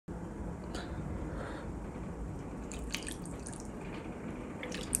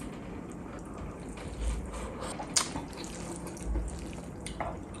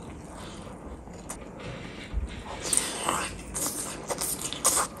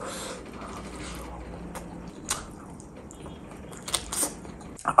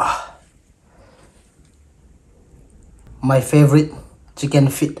My favorite chicken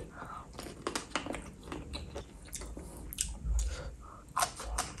feet.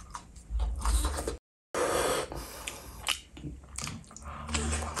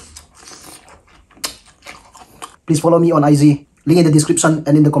 Please follow me on IG. Link in the description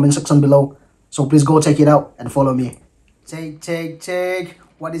and in the comment section below. So please go check it out and follow me. Check.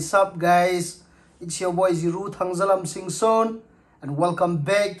 What is up, guys? It's your boy Ziru Thangzalam Singson, and welcome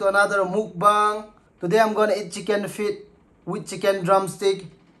back to another mukbang. Today I'm gonna eat chicken feet with chicken drumstick,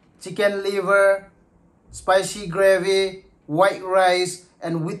 chicken liver, spicy gravy, white rice,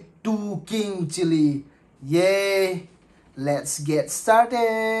 and with 2 king chili. Yay! Let's get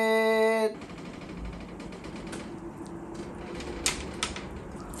started.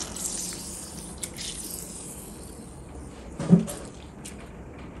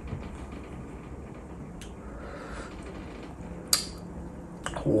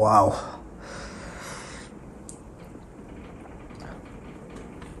 Wow.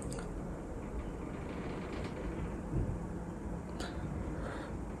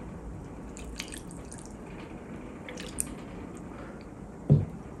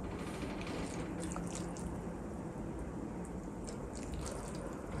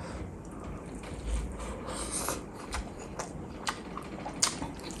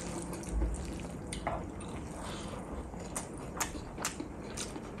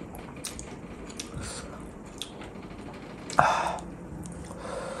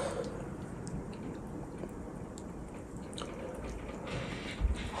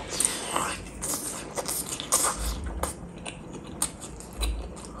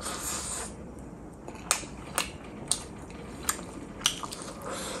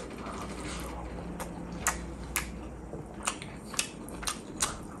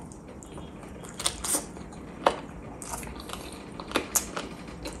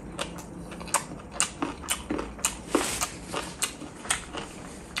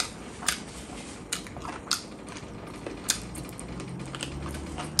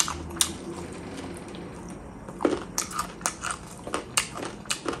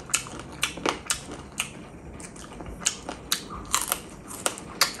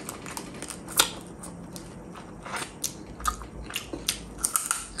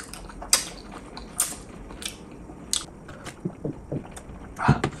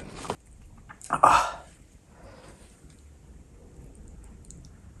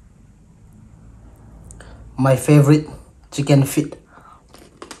 My favorite chicken feet.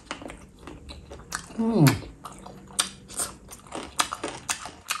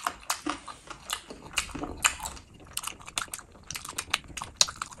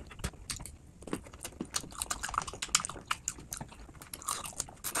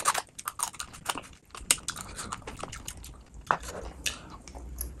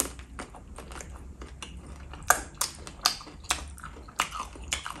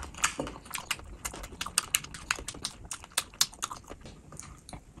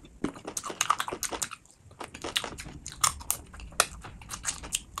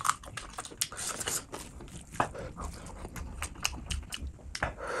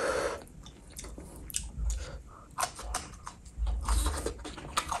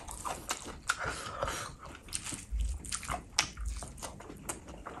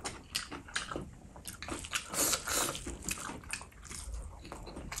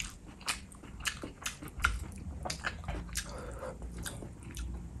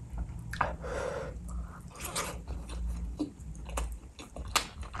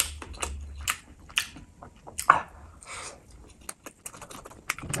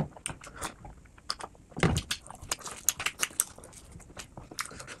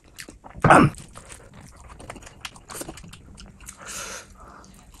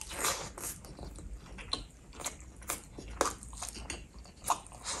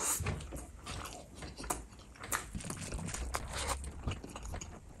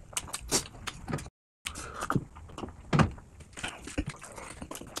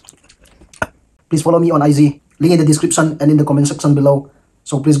 Please follow me on IG. Link in the description and in the comment section below.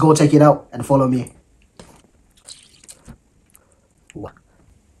 So please go check it out and follow me.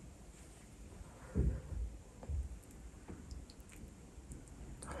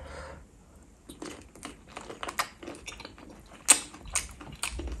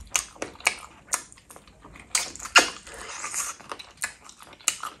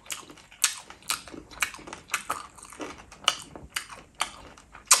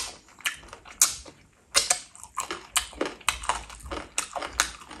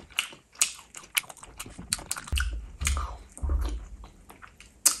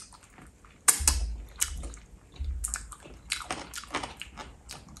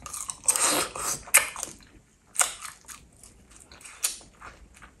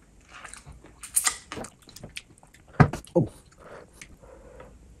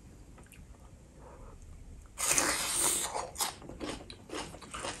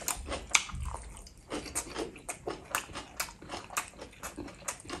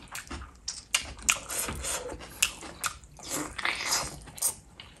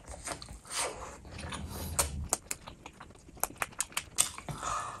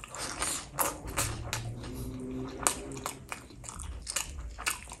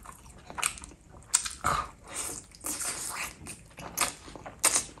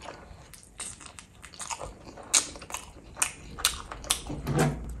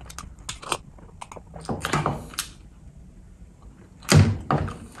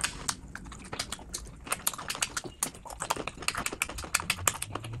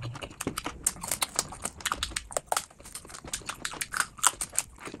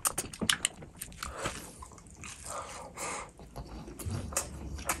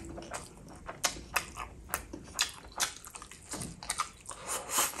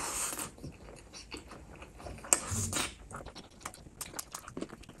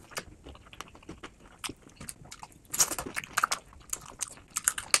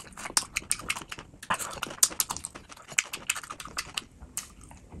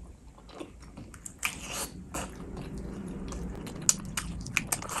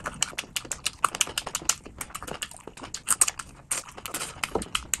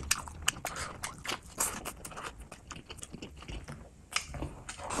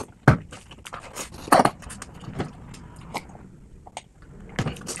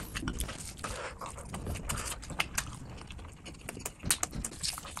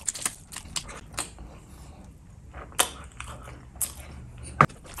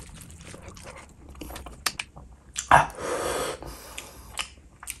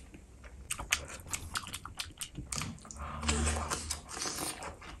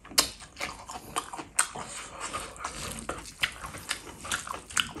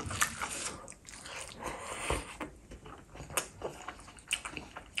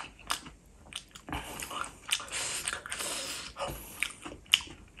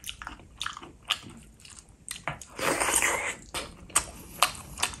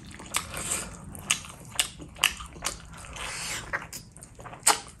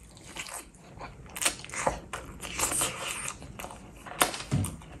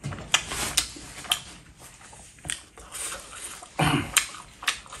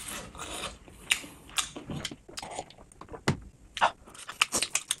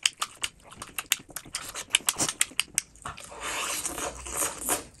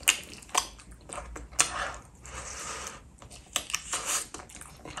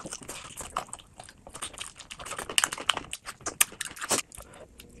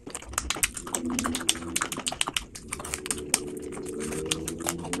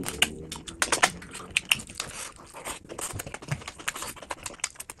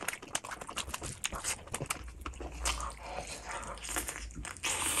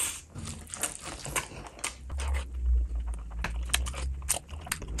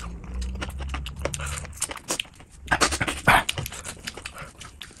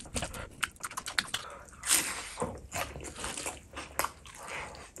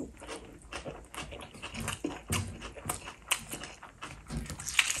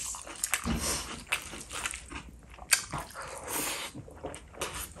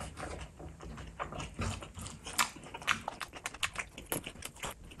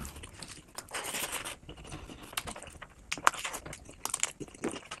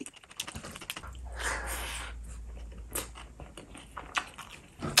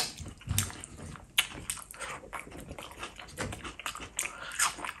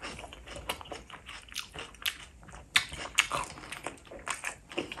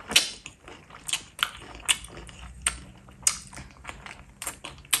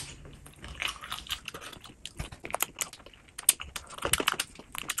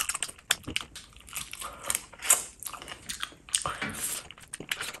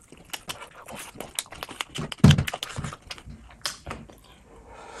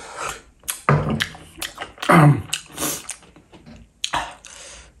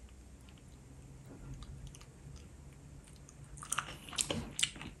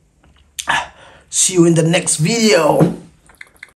 See you in the next video.